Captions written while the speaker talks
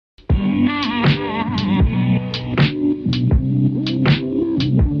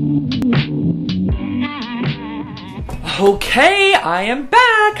Okay, I am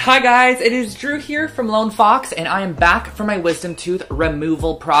back! Hi guys, it is Drew here from Lone Fox, and I am back for my wisdom tooth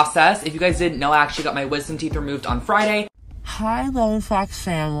removal process. If you guys didn't know, I actually got my wisdom teeth removed on Friday. Hi Lone Fox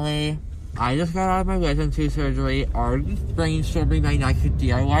family. I just got out of my wisdom tooth surgery, already brainstorming my next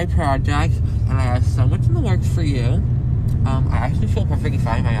DIY project, and I have so much in the works for you. I actually feel perfectly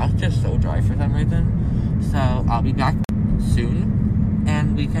fine. My mouth's just so dry for some reason. So I'll be back soon,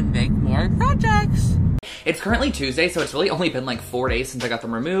 and we can make more projects. It's currently Tuesday, so it's really only been like 4 days since I got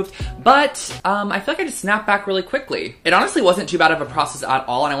them removed, but I feel like I just snapped back really quickly. It honestly wasn't too bad of a process at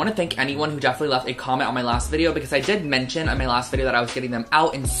all, and I want to thank anyone who definitely left a comment on my last video, because I did mention on my last video that I was getting them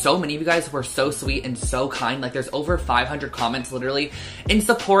out, and so many of you guys were so sweet and so kind. Like, there's over 500 comments literally in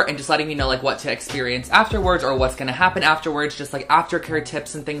support and just letting me know like what to experience afterwards or what's gonna happen afterwards, just like aftercare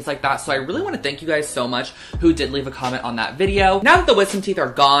tips and things like that. So I really want to thank you guys so much who did leave a comment on that video. Now that the wisdom teeth are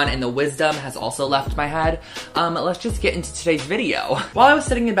gone and the wisdom has also left my head, let's just get into today's video. While I was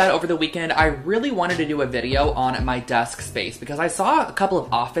sitting in bed over the weekend, I really wanted to do a video on my desk space because I saw a couple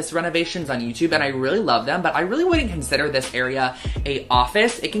of office renovations on YouTube and I really love them, but I really wouldn't consider this area a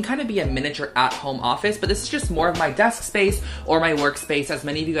office. It can kind of be a miniature at-home office, but this is just more of my desk space or my workspace. As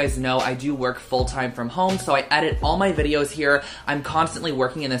many of you guys know, I do work full-time from home, so I edit all my videos here. I'm constantly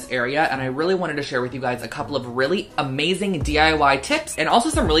working in this area, and I really wanted to share with you guys a couple of really amazing DIY tips and also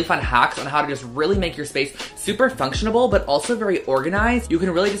some really fun hacks on how to just really make your space super functionable, but also very organized. You can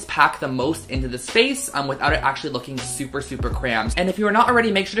really just pack the most into the space without it actually looking super crammed. And if you are not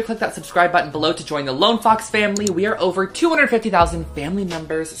already, make sure to click that subscribe button below to join the Lone Fox family. We are over 250,000 family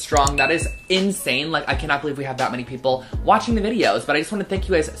members strong. That is insane. Like, I cannot believe we have that many people watching the videos, but I just want to thank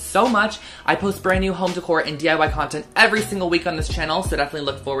you guys so much. I post brand new home decor and DIY content every single week on this channel, so definitely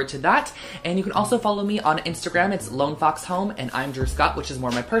look forward to that. And you can also follow me on Instagram. It's Lone Fox Home, and I'm Drew Scott, which is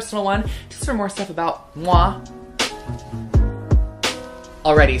more my personal one, just for more stuff about moi.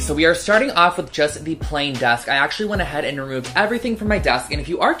 Alrighty, so we are starting off with just the plain desk. I actually went ahead and removed everything from my desk, and if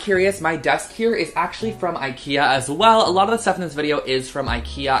you are curious, my desk here is actually from IKEA as well. A lot of the stuff in this video is from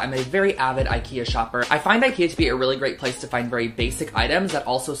IKEA. I'm a very avid IKEA shopper. I find IKEA to be a really great place to find very basic items that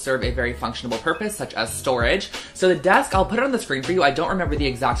also serve a very functional purpose, such as storage. So the desk, I'll put it on the screen for you. I don't remember the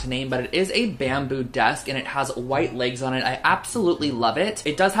exact name, but it is a bamboo desk, and it has white legs on it. I absolutely love it.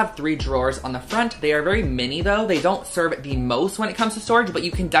 It does have 3 drawers on the front. They are very mini though. They don't serve the most when it comes to storage, but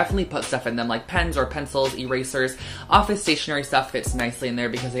you can definitely put stuff in them like pens or pencils, erasers. Office stationery stuff fits nicely in there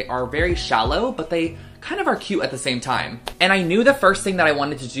because they are very shallow, but they kind of are cute at the same time. And I knew the first thing that I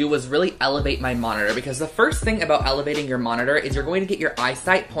wanted to do was really elevate my monitor, because the first thing about elevating your monitor is you're going to get your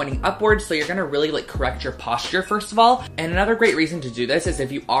eyesight pointing upwards, so you're gonna really like correct your posture first of all. And another great reason to do this is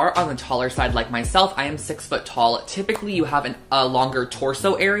if you are on the taller side like myself. I am 6 foot tall. Typically you have a longer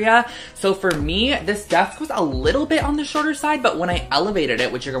torso area. So for me, this desk was a little bit on the shorter side, but when I elevated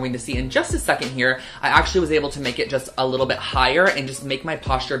it, which you're going to see in just a second here, I actually was able to make it just a little bit higher and just make my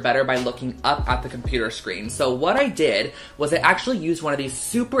posture better by looking up at the computer screen. So what I did was I actually used one of these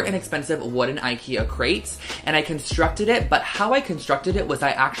super inexpensive wooden IKEA crates, and I constructed it, but how I constructed it was I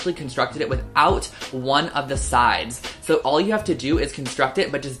actually constructed it without one of the sides. So all you have to do is construct it,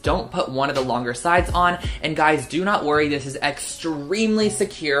 but just don't put one of the longer sides on. And guys, do not worry, this is extremely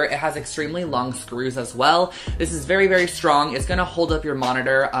secure. It has extremely long screws as well. This is very strong. It's gonna hold up your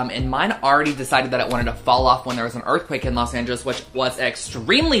monitor, and mine already decided that it wanted to fall off when there was an earthquake in Los Angeles, which was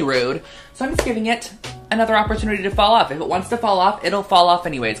extremely rude. So I'm just giving it another opportunity to fall off. If it wants to fall off, it'll fall off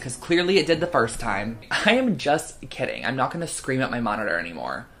anyways, because clearly it did the first time. I am just kidding. I'm not gonna scream at my monitor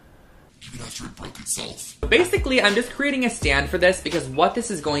anymore. Even after it broke itself. Basically, I'm just creating a stand for this because what this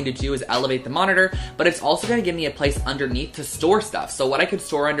is going to do is elevate the monitor, but it's also going to give me a place underneath to store stuff. So what I could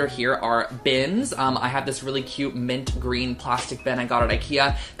store under here are bins. I have this really cute mint green plastic bin I got at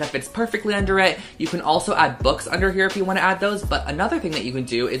IKEA that fits perfectly under it. You can also add books under here if you want to add those, but another thing that you can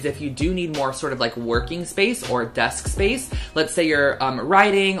do is if you do need more sort of like working space or desk space, let's say you're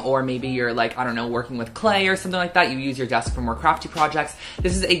writing, or maybe you're like, I don't know, working with clay or something like that, you use your desk for more crafty projects,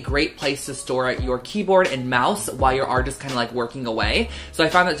 this is a great place to store your keyboard and mouse while you are just kind of like working away. So I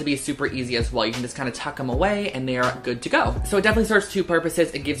found that to be super easy as well. You can just kind of tuck them away and they are good to go. So it definitely serves 2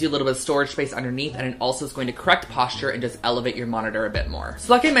 purposes. It gives you a little bit of storage space underneath, and it also is going to correct posture and just elevate your monitor a bit more.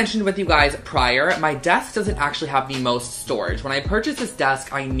 So like I mentioned with you guys prior, my desk doesn't actually have the most storage. When I purchased this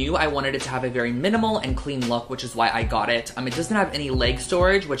desk, I knew I wanted it to have a very minimal and clean look, which is why I got it. It doesn't have any leg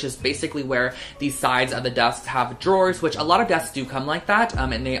storage, which is basically where the sides of the desk have drawers, which a lot of desks do come like that,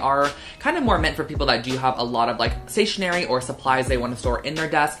 and they are kind of more meant for people that do have a lot of like stationery or supplies they want to store in their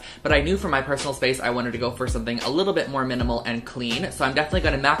desk, but I knew for my personal space I wanted to go for something a little bit more minimal and clean. So I'm definitely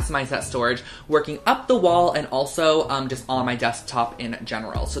going to maximize that storage, working up the wall and also just on my desktop in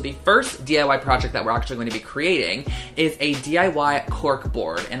general. So the first DIY project that we're actually going to be creating is a DIY cork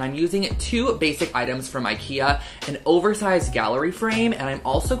board, and I'm using two basic items from IKEA, an oversized gallery frame, and I'm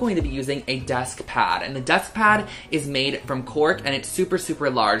also going to be using a desk pad. And the desk pad is made from cork and it's super, super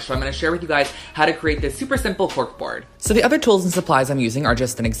large. So I'm going to share with you guys how to create this super simple cork board. So the other tools and supplies I'm using are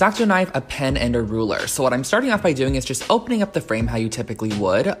just an X-Acto knife, a pen, and a ruler. So what I'm starting off by doing is just opening up the frame how you typically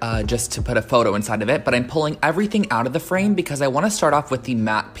would, just to put a photo inside of it, but I'm pulling everything out of the frame because I want to start off with the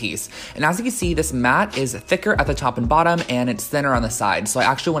matte piece. And as you can see, this matte is thicker at the top and bottom, and it's thinner on the side. So I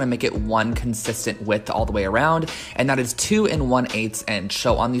actually want to make it one consistent width all the way around, and that is 2 1/8 inch.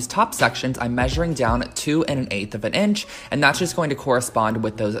 So on these top sections, I'm measuring down 2 1/8 of an inch, and that's just going to correspond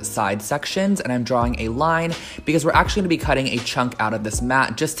with those side sections. And I'm drawing a line because we're actually going to be cutting a chunk out of this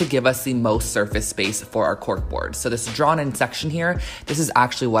mat just to give us the most surface space for our cork board. So this drawn in section here, this is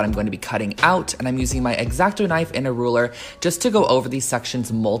actually what I'm going to be cutting out, and I'm using my X-Acto knife and a ruler just to go over these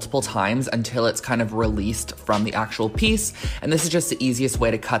sections multiple times until it's kind of released from the actual piece. And this is just the easiest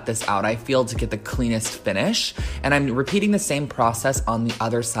way to cut this out, I feel, to get the cleanest finish. And I'm repeating the same process on the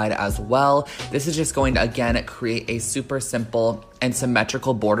other side as well. This is just going to, again, create a super simple and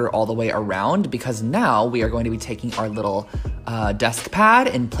symmetrical border all the way around, because now we are going to be taking our little desk pad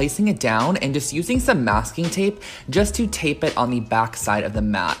and placing it down and just using some masking tape just to tape it on the back side of the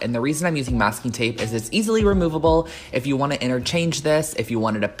mat. And the reason I'm using masking tape is it's easily removable. If you want to interchange this, if you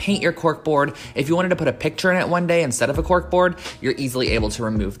wanted to paint your cork board, if you wanted to put a picture in it one day instead of a cork board, you're easily able to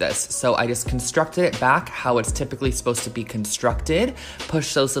remove this. So I just constructed it back how it's typically supposed to be constructed,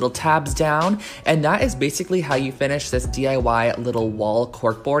 push those little tabs down, and that is basically how you finish this DIY little wall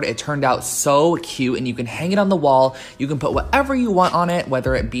cork board. It turned out so cute, and you can hang it on the wall. You can put whatever you want on it,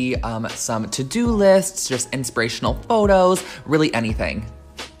 whether it be some to-do lists, just inspirational photos, really anything.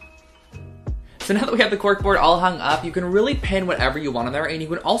 So now that we have the cork board all hung up, you can really pin whatever you want on there, and you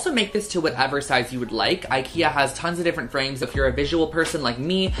can also make this to whatever size you would like. IKEA has tons of different frames. If you're a visual person like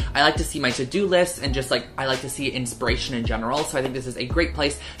me, I like to see my to-do lists, and just like I like to see inspiration in general. So I think this is a great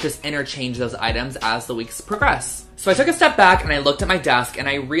place to just interchange those items as the weeks progress. So I took a step back and I looked at my desk and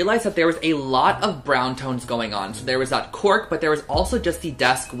I realized that there was a lot of brown tones going on. So there was that cork, but there was also just the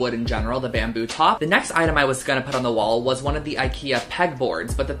desk wood in general, the bamboo top. The next item I was gonna put on the wall was one of the IKEA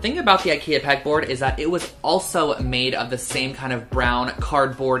pegboards. But the thing about the IKEA pegboard is that it was also made of the same kind of brown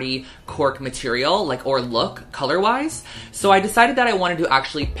cardboardy cork material, like, or look color-wise. So I decided that I wanted to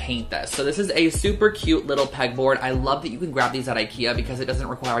actually paint this. So this is a super cute little pegboard. I love that you can grab these at IKEA because it doesn't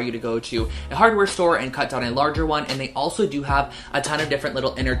require you to go to a hardware store and cut down a larger one. And they also do have a ton of different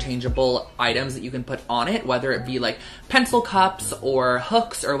little interchangeable items that you can put on it, whether it be like pencil cups or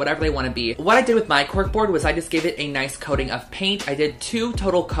hooks or whatever they want to be. What I did with my corkboard was I just gave it a nice coating of paint. I did 2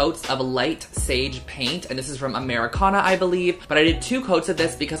 total coats of light sage paint, and this is from Americana, I believe, but I did 2 coats of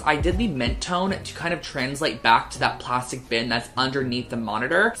this because I did the mint tone to kind of translate back to that plastic bin that's underneath the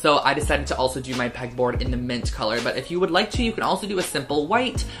monitor. So I decided to also do my pegboard in the mint color, but if you would like to, you can also do a simple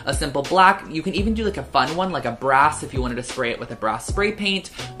white, a simple black. You can even do like a fun one, like a brass if you wanted to spray it with a brass spray paint.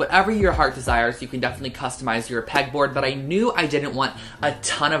 Whatever your heart desires, you can definitely customize your pegboard, but I knew I didn't want a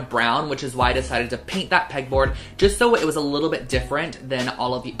ton of brown, which is why I decided to paint that pegboard just so it was a little bit different than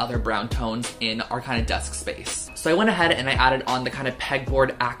all of the other brown tones in our kind of desk space. So I went ahead and I added on the kind of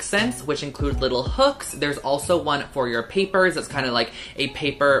pegboard accents, which include little hooks. There's also one for your papers. That's kind of like a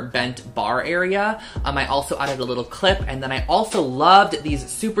paper bent bar area. I also added a little clip, and then I also loved these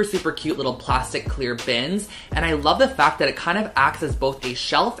super, super cute little plastic clear bins. And I love the fact that it kind of acts as both a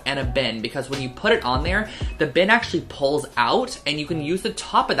shelf and a bin, because when you put it on there, the bin actually pulls out and you can use the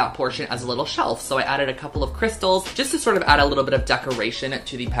top of that portion as a little shelf. So I added a couple of crystals just to sort of add a little bit of decoration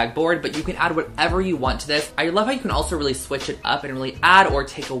to the pegboard, but you can add whatever you want to this. I love how you can also really switch it up and really add or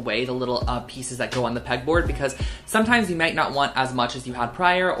take away the little pieces that go on the pegboard, because sometimes you might not want as much as you had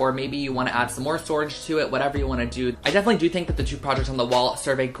prior, or maybe you want to add some more storage to it, whatever you want to do. I definitely do think that the 2 projects on the wall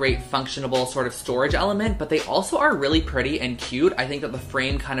serve a great functionable sort of storage element, but they also are really pretty and cute. I think that the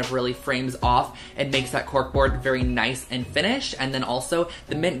frame kind of really frames off and makes that corkboard very nice and finished. And then also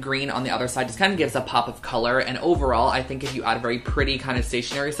the mint green on the other side just kind of gives a pop of color. And overall, I think if you add very pretty kind of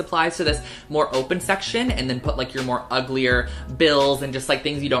stationery supplies to this, more open section and then put like your more uglier bills and just like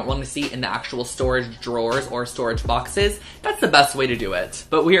things you don't want to see in the actual storage drawers or storage boxes, that's the best way to do it.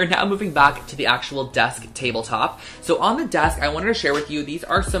 But we are now moving back to the actual desk tabletop. So on the desk, I wanted to share with you, these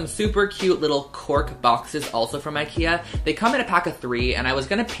are some super cute little cork boxes also from IKEA. They come in a pack of 3 and I was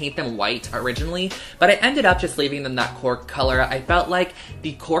gonna paint them white originally, but I ended up just leaving them that cork color. I felt like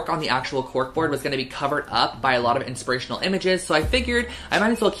the cork on the actual cork board was gonna be covered up by a lot of inspirational images, so I figured I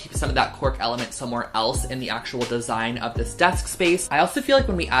might as well keep some of that cork element somewhere else in the actual design of this desk space. I also feel like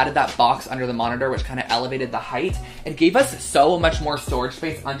when we added that box under the monitor, which kind of elevated the height, it gave us so much more storage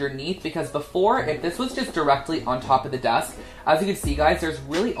space underneath, because before, if this was just directly on top of the desk, as you can see guys, there's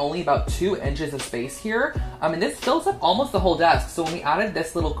really only about 2 inches of space here, and this fills up almost the whole desk. So when we added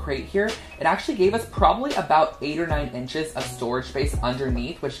this little crate here, it actually gave us probably about 8 or 9 inches of storage space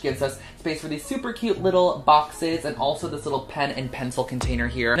underneath, which gives us space for these super cute little boxes and also this little pen and pencil container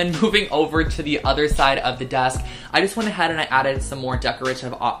here. And then moving over to the other side of the desk, I just went ahead and I added some more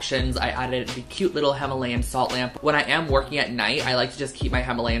decorative options. I added the cute little Himalayan salt lamp. When I am working at night, I like to just keep my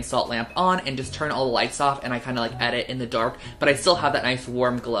Himalayan salt lamp on and just turn all the lights off, and I kind of like edit in the dark, but I still have that nice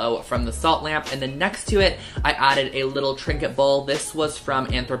warm glow from the salt lamp. And then next to it, I added a little trinket bowl. This was from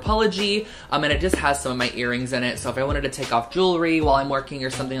Anthropologie, and it just has some of my earrings in it. So if I wanted to take off jewelry while I'm working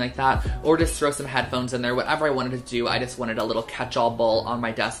or something like that, or just throw some headphones in there, whatever I wanted to do, I just wanted a little catch-all bowl on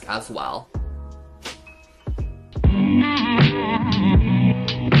my desk as well.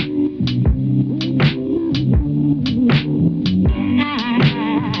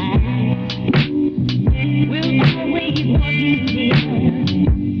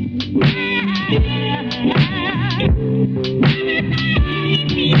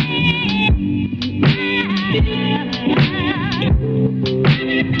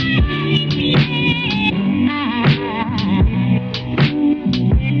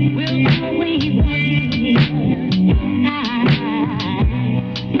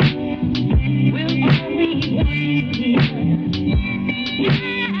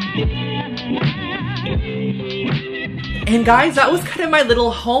 And guys, that was kind of my little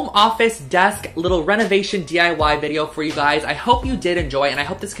home office desk, little renovation DIY video for you guys. I hope you did enjoy, and I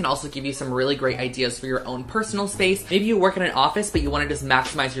hope this can also give you some really great ideas for your own personal space. Maybe you work in an office, but you want to just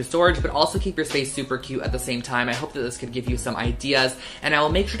maximize your storage, but also keep your space super cute at the same time. I hope that this could give you some ideas, and I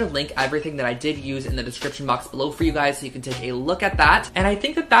will make sure to link everything that I did use in the description box below for you guys so you can take a look at that. And I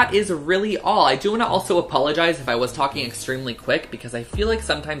think that that is really all. I do want to also apologize if I was talking extremely quick, because I feel like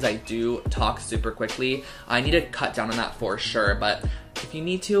sometimes I do talk super quickly. I need to cut down on that for sure, but if you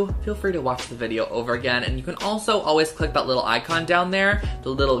need to, feel free to watch the video over again. And you can also always click that little icon down there, the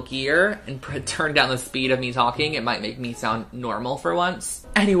little gear, and turn down the speed of me talking. It might make me sound normal for once.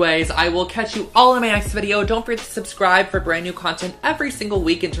 Anyways, I will catch you all in my next video. Don't forget to subscribe for brand new content every single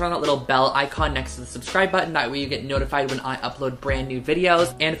week, and turn on that little bell icon next to the subscribe button. That way you get notified when I upload brand new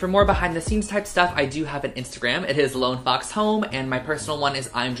videos. And for more behind the scenes type stuff, I do have an Instagram. It is Lone Fox Home, and my personal one is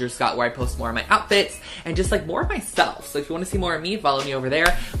I'm Drew Scott, where I post more of my outfits and just like more of myself. So if you want to see more of me, follow me over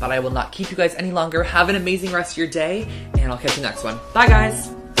there. But I will not keep you guys any longer. Have an amazing rest of your day, and I'll catch you next one. Bye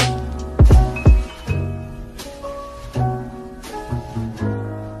guys!